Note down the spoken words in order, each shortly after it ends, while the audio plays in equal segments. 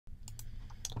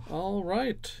All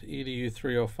right, EDU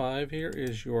 305 here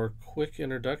is your quick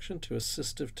introduction to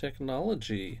assistive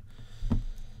technology.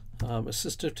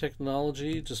 Assistive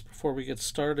technology, just before we get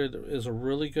started, is a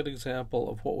really good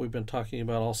example of what we've been talking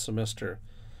about all semester.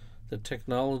 The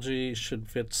technology should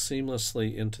fit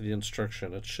seamlessly into the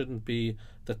instruction. It shouldn't be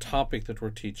the topic that we're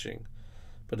teaching,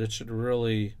 but it should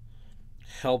really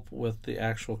help with the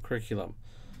actual curriculum.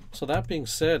 So that being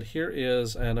said, here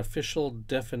is an official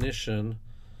definition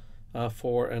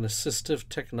for an assistive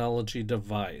technology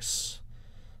device.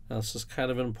 Now, this is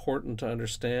kind of important to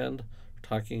understand. We're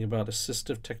talking about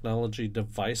assistive technology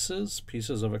devices,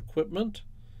 pieces of equipment,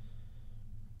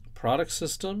 product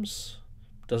systems,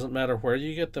 doesn't matter where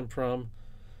you get them from,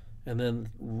 and then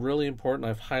really important,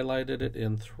 I've highlighted it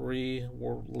in three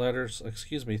words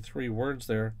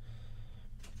there.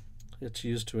 It's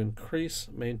used to increase,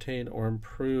 maintain, or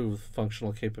improve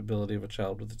functional capability of a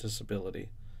child with a disability.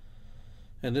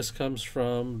 And this comes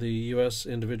from the U.S.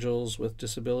 Individuals with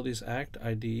Disabilities Act,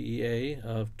 IDEA,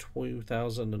 of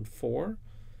 2004.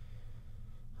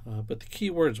 But the key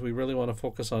words we really want to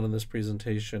focus on in this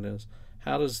presentation is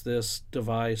how does this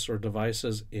device or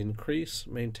devices increase,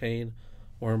 maintain,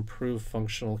 or improve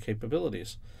functional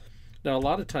capabilities? Now, a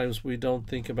lot of times we don't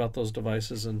think about those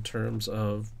devices in terms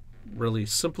of really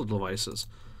simple devices.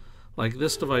 Like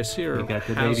this device here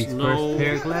has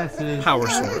no power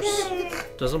source.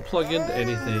 Doesn't plug into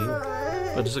anything,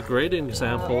 but it's a great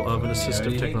example of an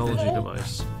assistive technology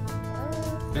device.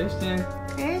 Christian.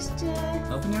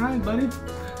 Open your eyes, buddy.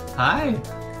 Hi.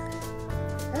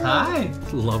 Hi.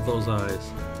 Love those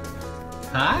eyes.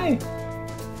 Hi.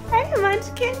 Hi,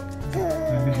 Munchkin.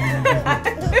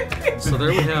 So there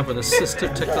we have an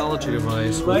assistive technology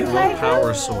device with no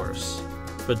power source,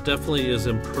 but definitely is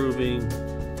improving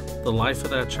the life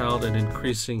of that child and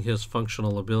increasing his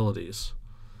functional abilities.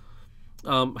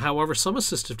 However, some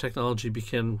assistive technology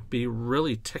can be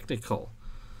really technical.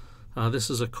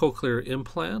 This is a cochlear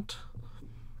implant.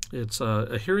 It's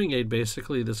a hearing aid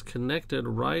basically that's connected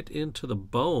right into the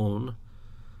bone.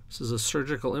 This is a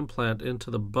surgical implant into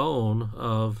the bone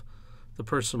of the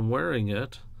person wearing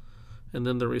it, and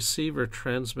then the receiver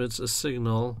transmits a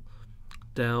signal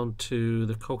down to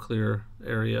the cochlear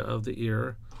area of the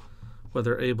ear where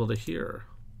they're able to hear.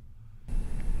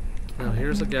 Now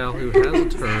here's a gal who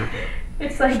hasn't heard.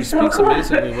 It's like she speaks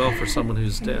amazingly well for someone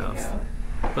who's deaf,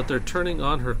 but they're turning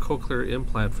on her cochlear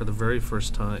implant for the very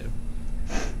first time.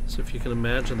 So if you can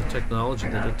imagine the technology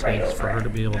that it takes for her to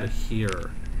be able to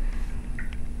hear.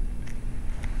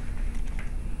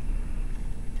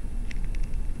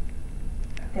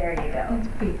 There you go. It's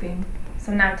beeping.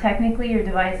 So now technically your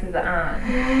device is on.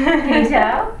 Can you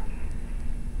tell?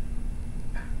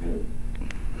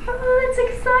 Oh, that's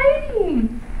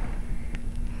exciting.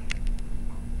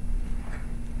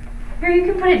 Here, you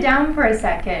can put it down for a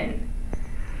second.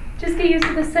 Just get used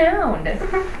to the sound. What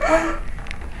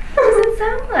does it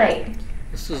sound like?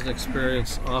 This is an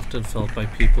experience often felt by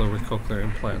people with cochlear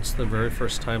implants. The very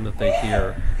first time that they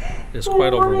hear is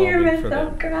quite overwhelming for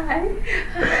them.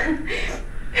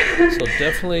 So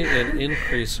definitely an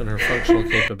increase in her functional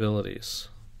capabilities.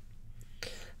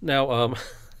 Now,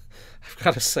 I've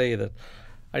got to say that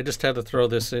I just had to throw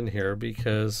this in here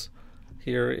because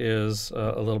here is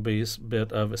a little bit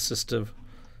of an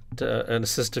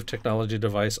assistive technology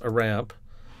device, a ramp,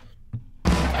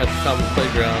 at the common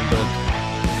playground, but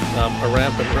a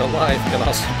ramp in real life can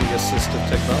also be assistive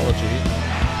technology,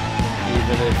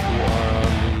 even if you are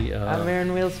on the I'm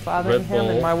Aaron Wheels fathering him,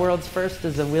 and my world's first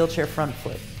is a wheelchair front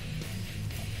flip.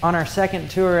 On our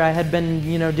second tour, I had been,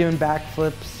 doing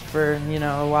backflips for,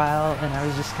 a while, and I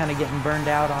was just kind of getting burned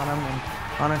out on them, and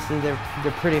honestly, they're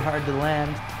pretty hard to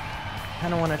land.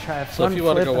 Kind of want to try a front flip. So if you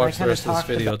want to go watch the rest of this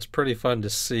video, it's pretty fun to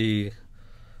see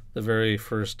the very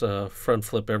first front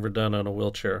flip ever done on a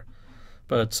wheelchair.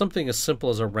 But something as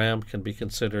simple as a ramp can be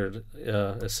considered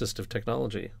assistive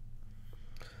technology.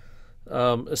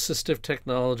 Assistive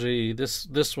technology,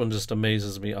 this one just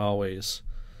amazes me always,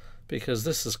 because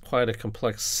this is quite a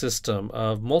complex system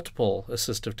of multiple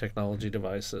assistive technology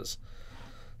devices.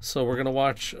 So we're going to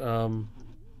watch a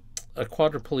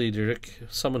quadriplegic,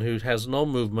 someone who has no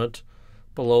movement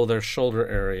below their shoulder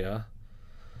area.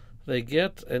 They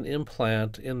get an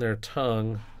implant in their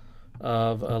tongue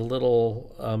of a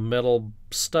little metal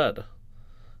stud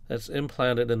that's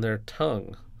implanted in their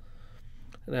tongue.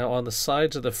 Now on the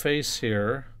sides of the face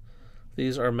here,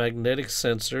 these are magnetic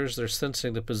sensors. They're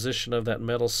sensing the position of that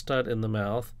metal stud in the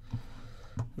mouth.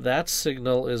 That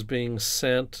signal is being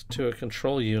sent to a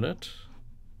control unit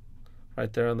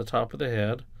right there on the top of the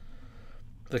head.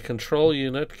 The control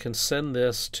unit can send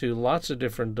this to lots of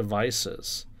different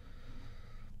devices.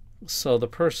 So the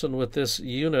person with this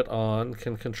unit on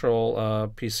can control a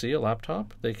PC, a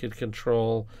laptop. They could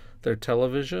control their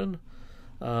television,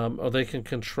 or they can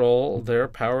control their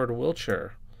powered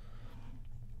wheelchair,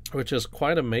 which is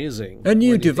quite amazing. A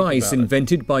new device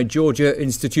invented by Georgia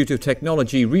Institute of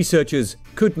Technology researchers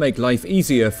could make life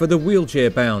easier for the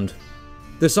wheelchair-bound.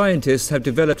 The scientists have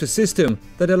developed a system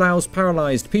that allows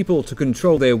paralyzed people to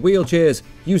control their wheelchairs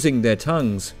using their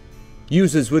tongues.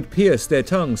 Users would pierce their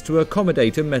tongues to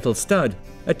accommodate a metal stud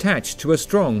attached to a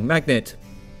strong magnet.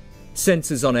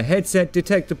 Sensors on a headset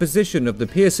detect the position of the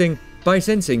piercing by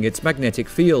sensing its magnetic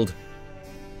field.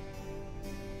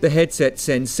 The headset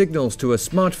sends signals to a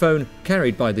smartphone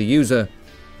carried by the user.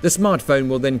 The smartphone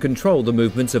will then control the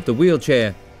movements of the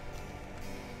wheelchair.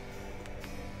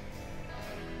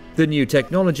 The new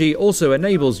technology also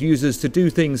enables users to do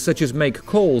things such as make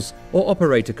calls or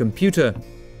operate a computer.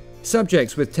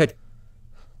 Subjects with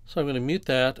So I'm going to mute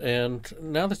that, and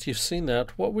now that you've seen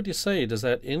that, what would you say? Does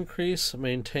that increase,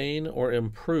 maintain, or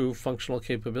improve functional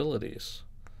capabilities?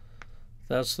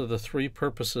 That's the three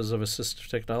purposes of assistive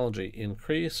technology: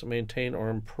 increase, maintain, or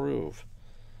improve.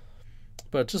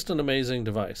 But just an amazing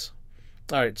device.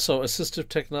 All right, so assistive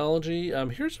technology.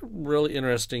 Here's a really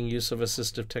interesting use of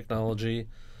assistive technology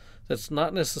that's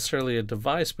not necessarily a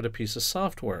device, but a piece of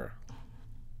software.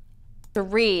 To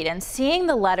read and seeing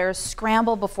the letters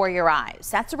scramble before your eyes.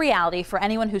 That's a reality for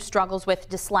anyone who struggles with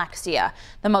dyslexia,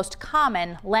 the most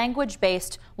common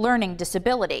language-based learning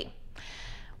disability.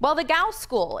 Well, the Gauss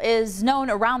School is known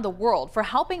around the world for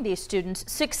helping these students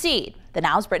succeed. The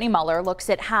Now's Brittany Muller looks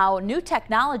at how new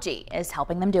technology is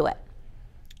helping them do it.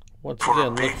 Once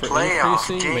again, look for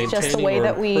increasing, maintaining, just the way or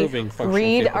that we improving functional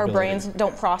read, our capability. brains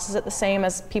don't process it the same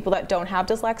as people that don't have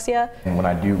dyslexia. And when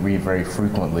I do read very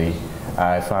frequently,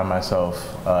 I find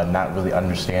myself not really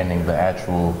understanding the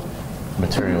actual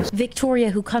materials. Victoria,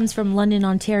 who comes from London,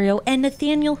 Ontario, and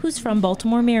Nathaniel, who's from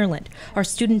Baltimore, Maryland, are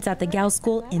students at the Gauss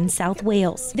School in South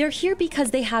Wales. They're here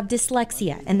because they have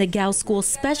dyslexia, and the Gauss School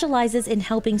specializes in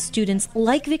helping students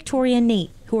like Victoria and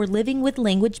Nate, who are living with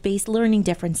language-based learning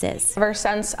differences. Ever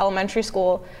since elementary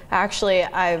school, actually,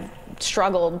 I've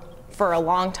struggled for a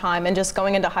long time, and just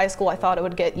going into high school, I thought it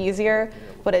would get easier,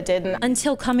 but it didn't.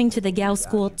 Until coming to the Gauss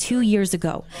School 2 years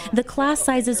ago. The class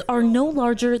sizes are no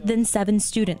larger than 7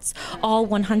 students. All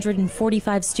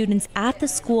 145 students at the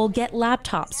school get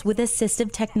laptops with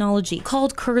assistive technology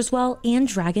called Kurzweil and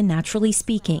Dragon Naturally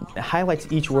Speaking. It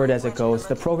highlights each word as it goes.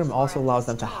 The program also allows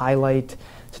them to highlight,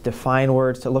 to define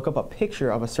words, to look up a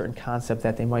picture of a certain concept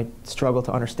that they might struggle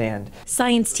to understand.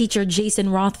 Science teacher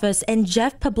Jason Rothfuss and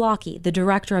Jeff Pawlowski, the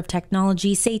director of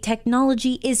technology, say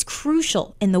technology is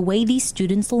crucial in the way these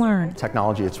students learn.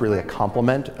 Technology, it's really a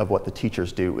complement of what the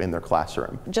teachers do in their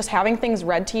classroom. Just having things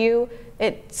read to you,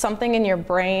 it's something in your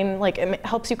brain, like it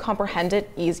helps you comprehend it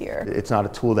easier. It's not a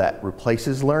tool that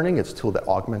replaces learning, it's a tool that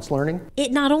augments learning.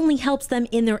 It not only helps them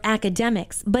in their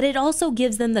academics, but it also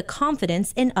gives them the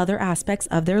confidence in other aspects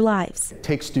of their lives. It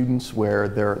takes students where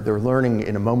they're learning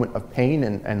in a moment of pain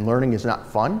and learning is not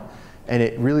fun, and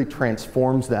it really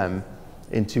transforms them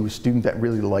into a student that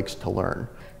really likes to learn.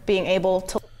 Being able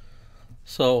to.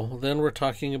 So then we're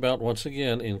talking about, once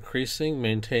again, increasing,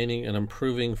 maintaining, and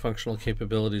improving functional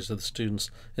capabilities of the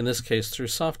students, in this case through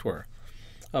software.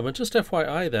 And just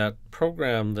FYI, that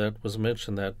program that was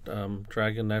mentioned, that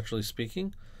Dragon Naturally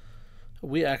Speaking,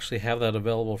 we actually have that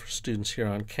available for students here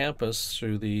on campus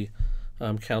through the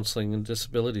Counseling and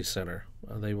Disability Center.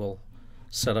 They will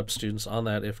set up students on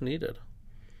that if needed.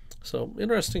 So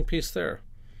interesting piece there.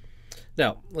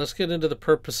 Now, let's get into the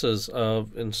purposes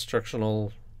of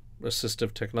instructional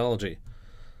assistive technology.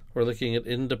 We're looking at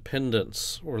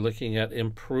independence. We're looking at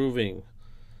improving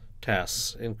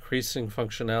tasks, increasing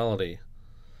functionality.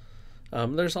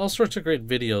 There's all sorts of great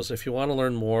videos. If you want to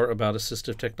learn more about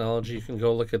assistive technology, you can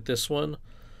go look at this one.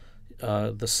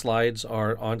 The slides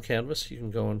are on Canvas. You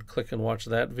can go and click and watch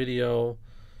that video.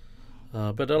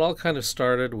 But it all kind of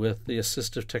started with the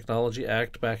Assistive Technology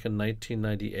Act back in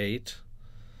 1998.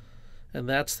 And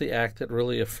that's the act that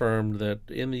really affirmed that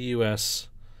in the U.S.,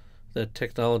 that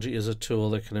technology is a tool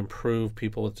that can improve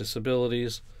people with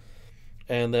disabilities,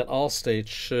 and that all states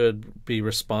should be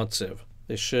responsive.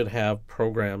 They should have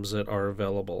programs that are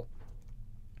available.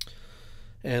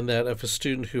 And that if a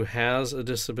student who has a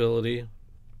disability,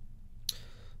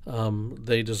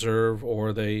 they deserve,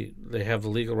 or they have the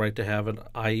legal right to have an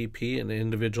IEP, an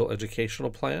individual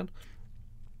educational plan,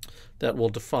 that will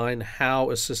define how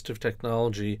assistive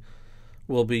technology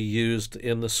will be used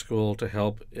in the school to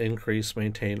help increase,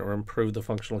 maintain, or improve the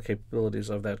functional capabilities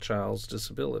of that child's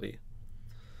disability.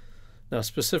 Now,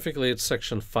 specifically, it's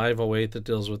Section 508 that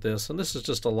deals with this, and this is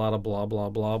just a lot of blah, blah,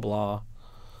 blah, blah.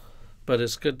 but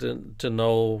it's good to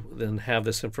know and have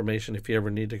this information if you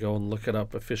ever need to go and look it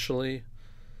up officially.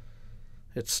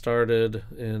 It started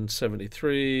in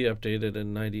 73, updated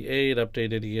in 98,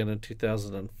 updated again in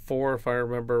 2004 if I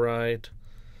remember right.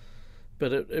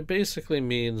 But it basically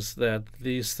means that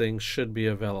these things should be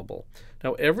available.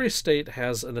 Now, every state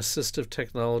has an Assistive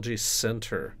Technology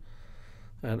Center,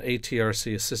 an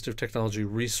ATRC, Assistive Technology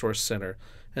Resource Center.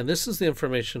 And this is the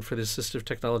information for the Assistive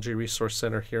Technology Resource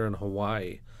Center here in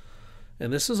Hawaii.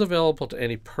 And this is available to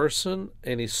any person,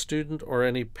 any student, or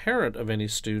any parent of any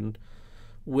student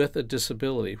with a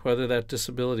disability, whether that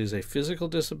disability is a physical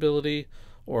disability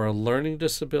or a learning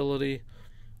disability,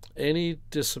 any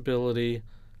disability.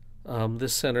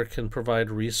 This center can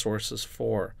provide resources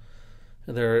for.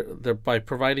 And by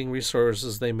providing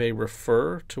resources, they may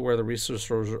refer to where the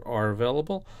resources are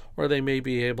available, or they may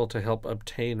be able to help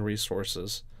obtain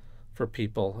resources for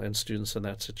people and students in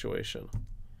that situation.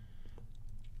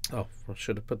 Oh, I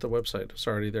should have put the website. It's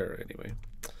already there anyway.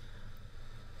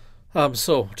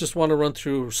 So just want to run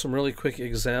through some really quick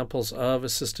examples of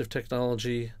assistive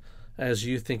technology as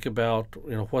you think about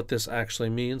what this actually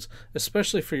means,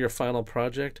 especially for your final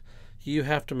project. You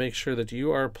have to make sure that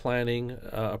you are planning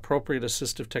appropriate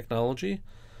assistive technology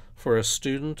for a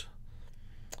student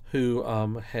who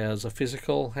has a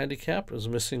physical handicap, is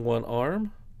missing one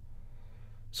arm.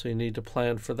 So you need to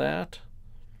plan for that.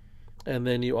 And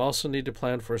then you also need to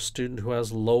plan for a student who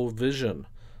has low vision.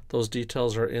 Those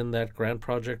details are in that grant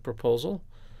project proposal.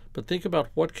 But think about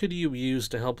what could you use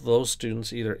to help those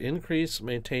students either increase,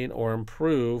 maintain, or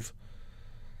improve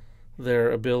their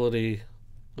ability,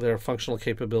 their functional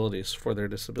capabilities for their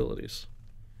disabilities.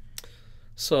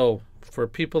 So for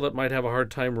people that might have a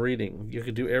hard time reading, you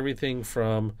could do everything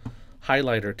from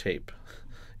highlighter tape.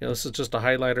 This is just a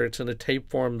highlighter. It's in a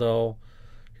tape form though.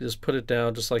 You just put it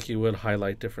down just like you would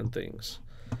highlight different things.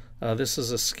 This is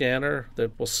a scanner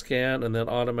that will scan and then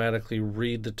automatically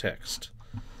read the text.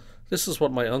 This is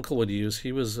what my uncle would use.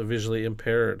 He was visually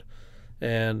impaired,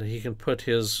 and he can put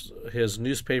his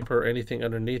newspaper or anything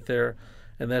underneath there,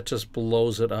 and that just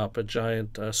blows it up, a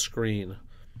giant screen,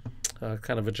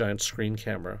 kind of a giant screen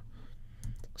camera.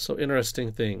 So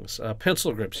interesting things.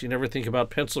 Pencil grips. You never think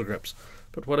about pencil grips,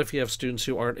 but what if you have students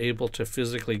who aren't able to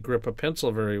physically grip a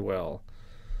pencil very well?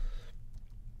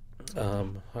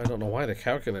 I don't know why the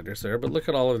calculator's there, but look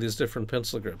at all of these different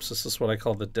pencil grips. This is what I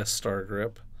call the Death Star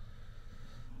grip.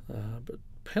 But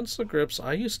pencil grips,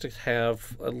 I used to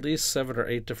have at least 7 or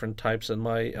 8 different types in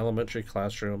my elementary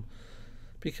classroom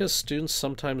because students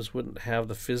sometimes wouldn't have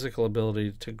the physical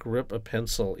ability to grip a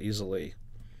pencil easily.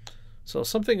 So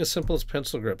something as simple as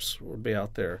pencil grips would be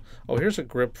out there. Oh, here's a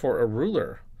grip for a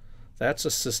ruler. That's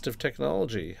assistive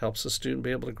technology. Helps a student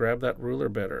be able to grab that ruler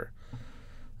better.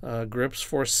 Grips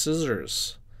for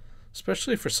scissors,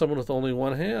 especially for someone with only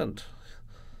one hand.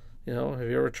 Have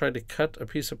you ever tried to cut a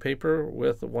piece of paper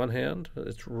with one hand?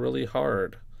 It's really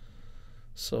hard.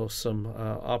 So some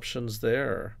options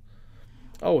there.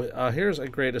 Oh, here's a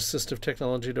great assistive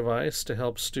technology device to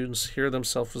help students hear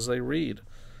themselves as they read.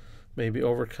 Maybe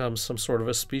overcome some sort of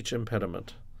a speech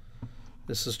impediment.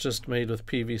 This is just made with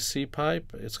PVC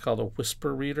pipe. It's called a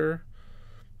whisper reader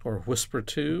or whisper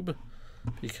tube,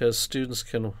 because students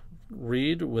can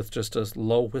read with just a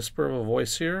low whisper of a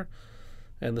voice here,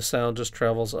 and the sound just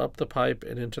travels up the pipe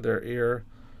and into their ear,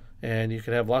 and you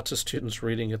can have lots of students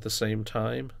reading at the same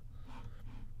time,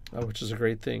 which is a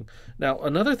great thing. Now,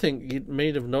 another thing you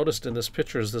may have noticed in this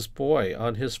picture is this boy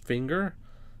on his finger.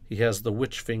 He has the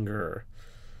witch finger.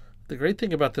 The great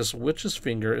thing about this witch's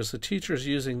finger is the teacher is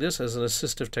using this as an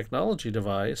assistive technology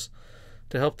device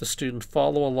to help the student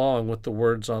follow along with the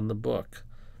words on the book.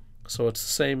 So it's the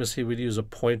same as he would use a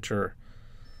pointer.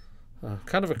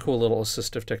 Kind of a cool little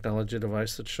assistive technology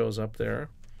device that shows up there.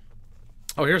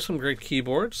 Oh, here's some great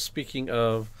keyboards. Speaking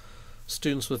of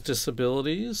students with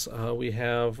disabilities, we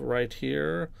have right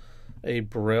here a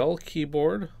Braille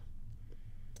keyboard.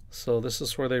 So this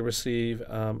is where they receive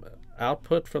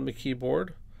output from the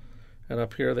keyboard, and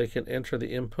up here they can enter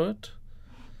the input.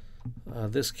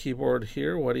 This keyboard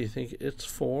here, what do you think it's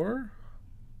for?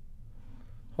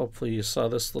 Hopefully you saw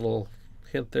this little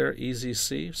hint there, Easy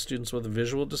C, students with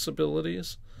visual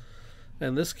disabilities.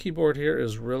 And this keyboard here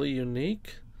is really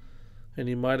unique, and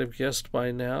you might have guessed by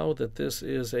now that this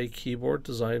is a keyboard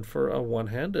designed for a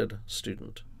one-handed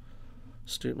student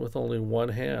with only one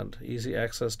hand. Easy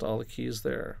access to all the keys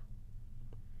there.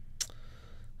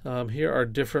 Here are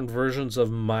different versions of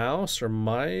mouse or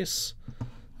mice.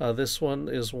 This one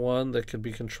is one that could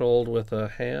be controlled with a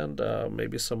hand,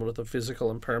 maybe someone with a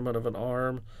physical impairment of an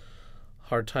arm,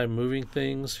 hard time moving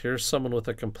things. Here's someone with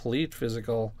a complete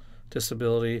physical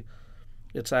disability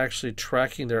It's actually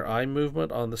tracking their eye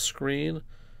movement on the screen,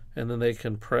 and then they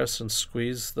can press and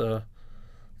squeeze the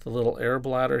little air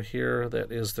bladder here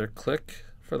that is their click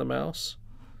for the mouse.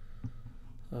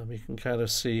 You can kind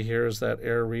of see here is that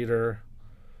air reader.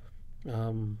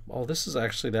 Oh, this is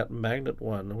actually that magnet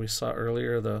one we saw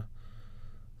earlier,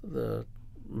 the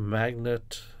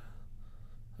magnet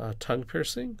tongue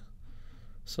piercing.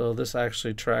 So this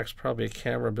actually tracks probably a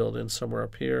camera built in somewhere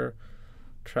up here,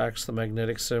 tracks the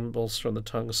magnetic symbols from the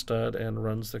tongue stud and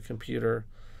runs the computer.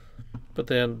 But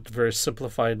then very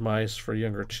simplified mice for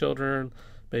younger children,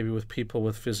 maybe with people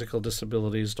with physical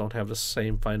disabilities, don't have the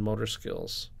same fine motor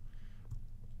skills.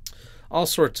 All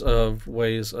sorts of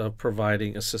ways of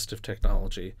providing assistive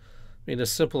technology. I mean,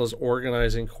 as simple as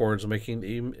organizing chords, making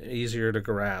it easier to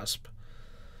grasp.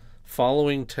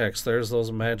 Following text, there's those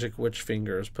magic witch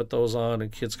fingers. Put those on and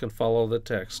kids can follow the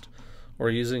text. Or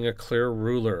using a clear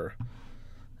ruler.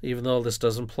 Even though this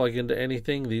doesn't plug into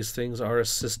anything, these things are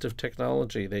assistive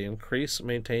technology. They increase,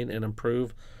 maintain, and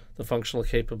improve the functional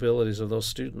capabilities of those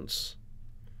students.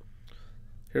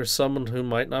 Here's someone who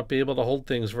might not be able to hold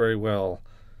things very well.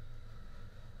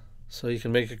 So you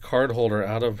can make a card holder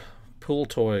out of pool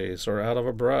toys or out of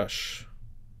a brush.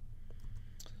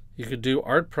 You could do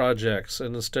art projects,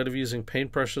 and instead of using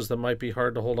paintbrushes that might be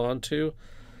hard to hold on to,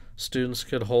 students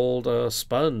could hold a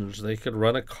sponge. They could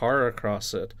run a car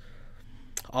across it.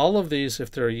 All of these,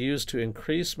 if they're used to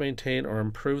increase, maintain, or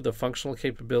improve the functional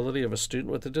capability of a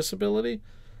student with a disability,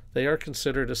 they are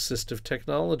considered assistive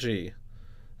technology.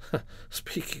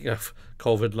 Speaking of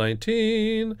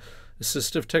COVID-19,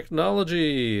 assistive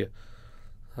technology.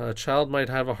 A child might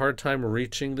have a hard time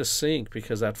reaching the sink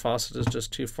because that faucet is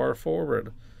just too far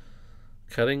forward.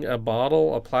 Cutting a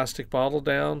bottle, a plastic bottle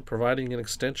down, providing an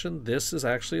extension, this is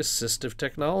actually assistive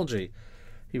technology,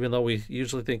 even though we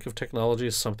usually think of technology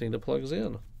as something that plugs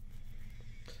in.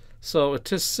 So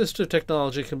assistive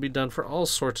technology can be done for all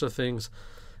sorts of things,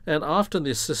 and often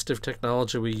the assistive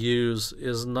technology we use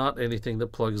is not anything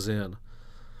that plugs in.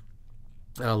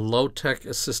 Low-tech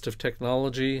assistive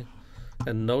technology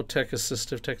and no-tech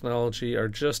assistive technology are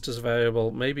just as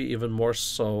valuable, maybe even more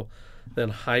so, than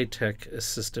high-tech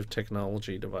assistive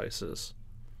technology devices.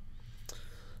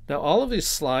 Now, all of these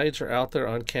slides are out there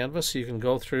on Canvas, so you can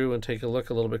go through and take a look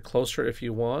a little bit closer if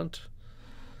you want.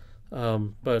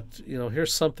 But, you know,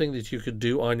 here's something that you could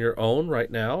do on your own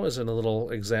right now as in a little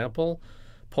example.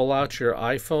 Pull out your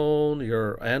iPhone,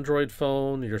 your Android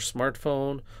phone, your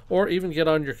smartphone, or even get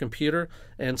on your computer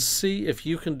and see if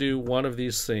you can do one of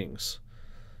these things.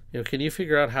 You know, can you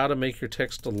figure out how to make your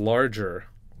text larger?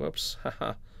 Whoops,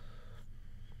 haha.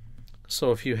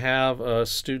 So if you have a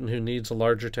student who needs a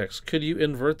larger text, could you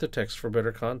invert the text for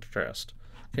better contrast?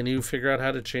 Can you figure out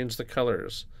how to change the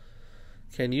colors?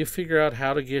 Can you figure out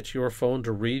how to get your phone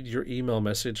to read your email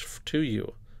message to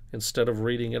you instead of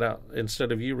reading it out?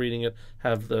 Instead of you reading it,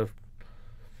 have the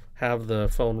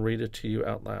phone read it to you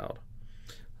out loud.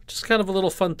 Just kind of a little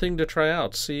fun thing to try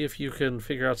out. See if you can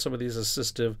figure out some of these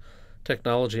assistive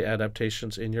technology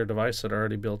adaptations in your device that are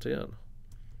already built in.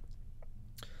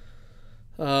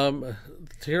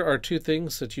 Here are two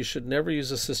things that you should never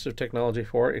use assistive technology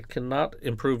for. It cannot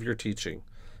improve your teaching.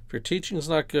 If your teaching is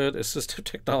not good, assistive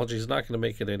technology is not going to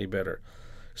make it any better.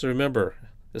 So remember,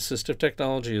 assistive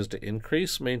technology is to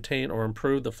increase, maintain, or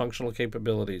improve the functional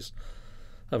capabilities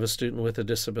of a student with a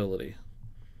disability.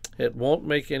 It won't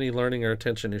make any learning or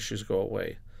attention issues go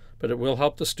away, but it will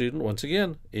help the student, once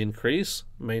again, increase,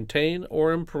 maintain,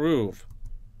 or improve.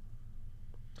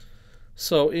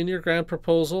 So in your grant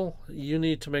proposal, you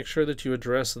need to make sure that you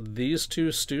address these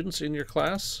two students in your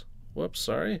class. Whoops,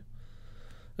 sorry.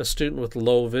 A student with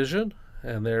low vision,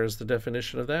 and there's the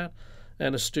definition of that,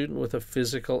 and a student with a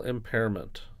physical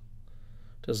impairment.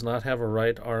 Does not have a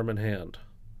right arm and hand.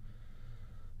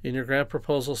 In your grant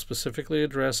proposal, specifically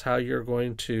address how you're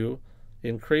going to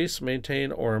increase,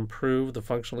 maintain, or improve the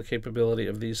functional capability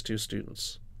of these two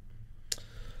students.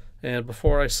 And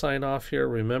before I sign off here,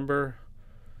 remember,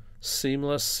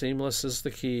 seamless is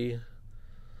the key.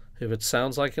 If it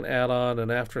sounds like an add-on,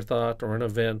 an afterthought, or an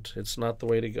event, it's not the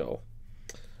way to go.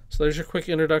 So there's your quick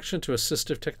introduction to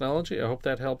assistive technology. I hope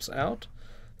that helps out.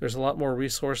 There's a lot more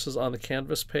resources on the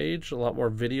Canvas page, a lot more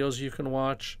videos you can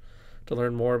watch to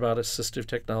learn more about assistive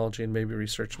technology and maybe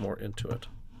research more into it.